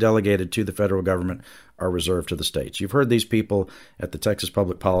specifically delegated to the federal government are reserved to the states. You've heard these people at the Texas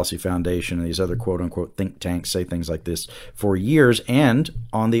Public Policy Foundation and these other quote-unquote think tanks say things like this for years. And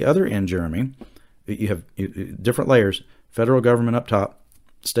on the other end, Jeremy, you have different layers: federal government up top,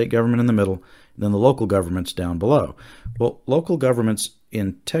 state government in the middle, and then the local governments down below. Well, local governments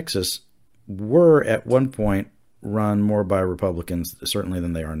in Texas were at one point run more by Republicans, certainly,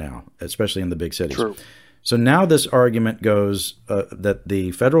 than they are now, especially in the big cities. True. So now this argument goes that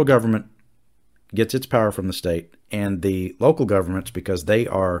the federal government gets its power from the state, and the local governments, because they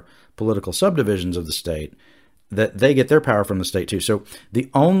are political subdivisions of the state, that they get their power from the state too. So the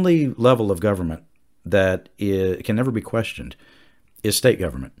only level of government that can never be questioned is state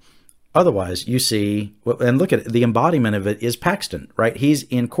government. Otherwise, you see, and look at it, the embodiment of it is Paxton, right? He's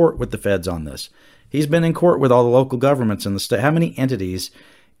in court with the feds on this. He's been in court with all the local governments in the state. How many entities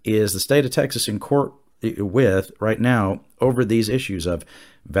is the state of Texas in court with right now over these issues of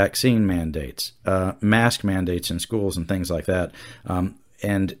vaccine mandates, mask mandates in schools and things like that?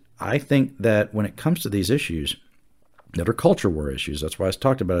 And I think that when it comes to these issues that are culture war issues, that's why I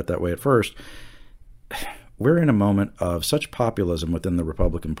talked about it that way at first, we're in a moment of such populism within the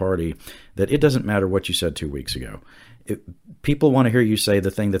Republican Party that it doesn't matter what you said 2 weeks ago. People want to hear you say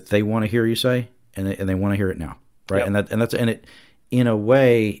the thing that they want to hear you say, and they want to hear it now, right? Yep. And it in a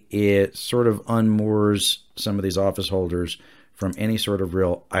way, it sort of unmoors some of these office holders from any sort of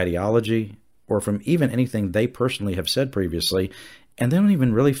real ideology or from even anything they personally have said previously. And they don't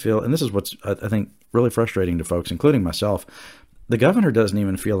even really feel, and this is what's, I think, really frustrating to folks, including myself, the governor doesn't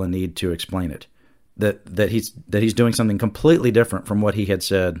even feel a need to explain it, that he's doing something completely different from what he had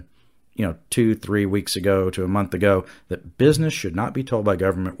said, 2-3 weeks ago to a month ago, that business should not be told by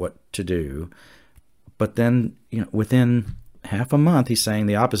government what to do. But then, within half a month, he's saying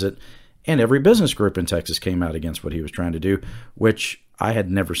the opposite. And every business group in Texas came out against what he was trying to do, which I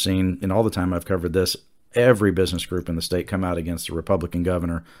had never seen in all the time I've covered this. Every business group in the state come out against the Republican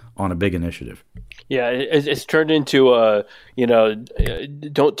governor on a big initiative. Yeah, it's turned into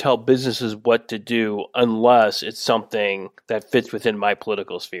don't tell businesses what to do unless it's something that fits within my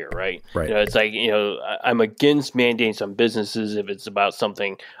political sphere, right? Right. It's like, I'm against mandates on businesses if it's about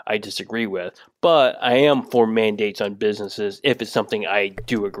something I disagree with, but I am for mandates on businesses if it's something I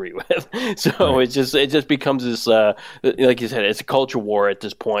do agree with. So right. it just becomes this, like you said, it's a culture war at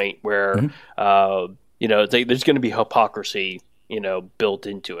this point where, there's going to be hypocrisy, built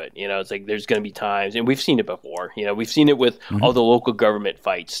into it. It's like there's going to be times, and we've seen it before. We've seen it with all the local government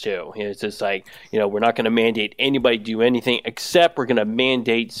fights too. It's just like, we're not going to mandate anybody do anything, except we're going to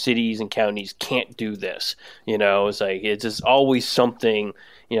mandate cities and counties can't do this. It's like it's just always something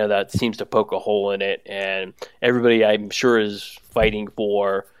that seems to poke a hole in it, and everybody, I'm sure, is fighting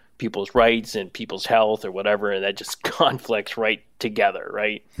for people's rights and people's health or whatever, and that just conflicts right together,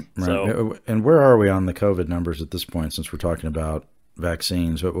 right? So, and where are we on the COVID numbers at this point, since we're talking about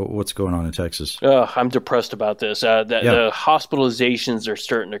vaccines? What's going on in Texas? I'm depressed about this. The hospitalizations are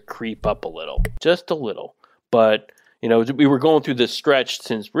starting to creep up a little, just a little. But, we were going through this stretch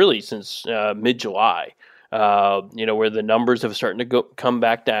since mid-July, where the numbers have started to come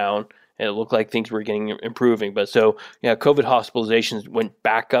back down. And it looked like things were improving. But so, COVID hospitalizations went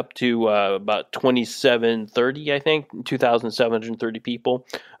back up to about 2,730, I think, 2,730 people,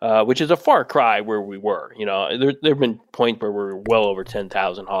 which is a far cry where we were. There have been points where we're well over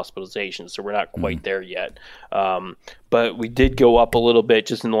 10,000 hospitalizations, so we're not quite there yet. But we did go up a little bit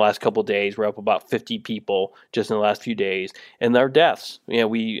just in the last couple of days. We're up about 50 people just in the last few days. And our deaths,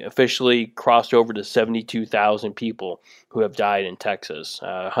 we officially crossed over to 72,000 people who have died in Texas.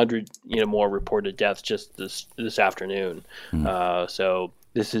 100 more reported deaths just this afternoon. So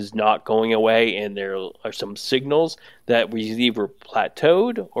this is not going away, and there are some signals that we either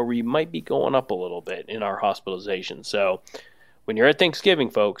plateaued or we might be going up a little bit in our hospitalization. So when you're at Thanksgiving,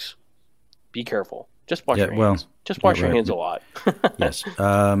 folks, be careful. Just wash your hands. Just wash your hands a lot. Yes.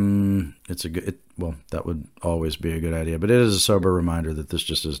 It's a good, that would always be a good idea, but it is a sober reminder that this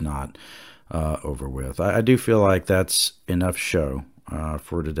just is not over with. I do feel like that's enough show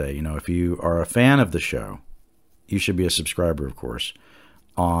for today. If you are a fan of the show, you should be a subscriber, of course,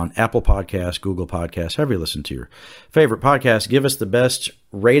 on Apple Podcasts, Google Podcasts, however you listen to your favorite podcast. Give us the best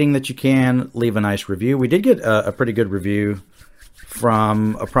rating that you can. Leave a nice review. We did get a pretty good review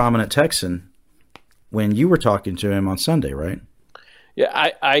from a prominent Texan when you were talking to him on Sunday, right?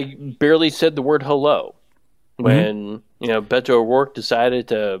 Yeah, I barely said the word hello when, Beto O'Rourke decided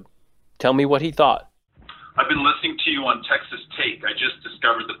to tell me what he thought. I've been listening to you on Texas Take. I just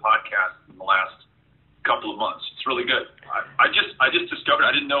discovered the podcast in the last couple of months. It's really good. I just discovered,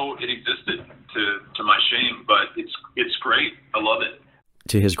 I didn't know it existed, to my shame, but it's great. I love it.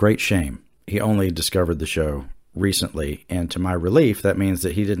 To his great shame, he only discovered the show recently, and to my relief, that means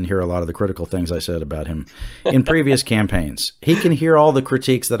that he didn't hear a lot of the critical things I said about him in previous campaigns. He can hear all the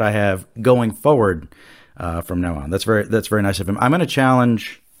critiques that I have going forward from now on. That's very nice of him. I'm going to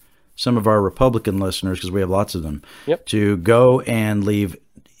challenge some of our Republican listeners, because we have lots of them, to go and leave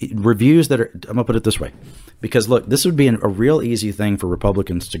reviews that are, I'm going to put it this way, because look, this would be a real easy thing for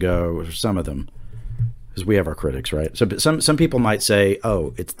Republicans to go, or some of them, because we have our critics, right? So some people might say,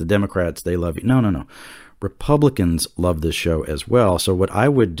 oh, it's the Democrats, they love you. No. Republicans love this show as well. So what I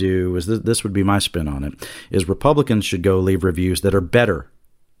would do is, this would be my spin on it, is Republicans should go leave reviews that are better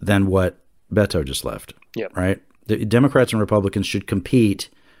than what Beto just left, right? The Democrats and Republicans should compete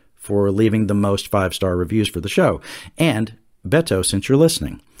for leaving the most 5-star reviews for the show. And Beto, since you're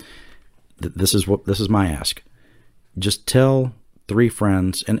listening, this is my ask. Just tell 3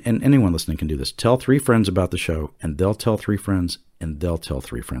 friends, and anyone listening can do this. Tell 3 friends about the show, and they'll tell 3 friends, and they'll tell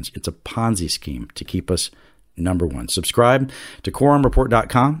 3 friends. It's a Ponzi scheme to keep us number one. Subscribe to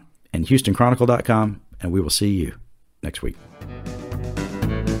quorumreport.com and HoustonChronicle.com, and we will see you next week.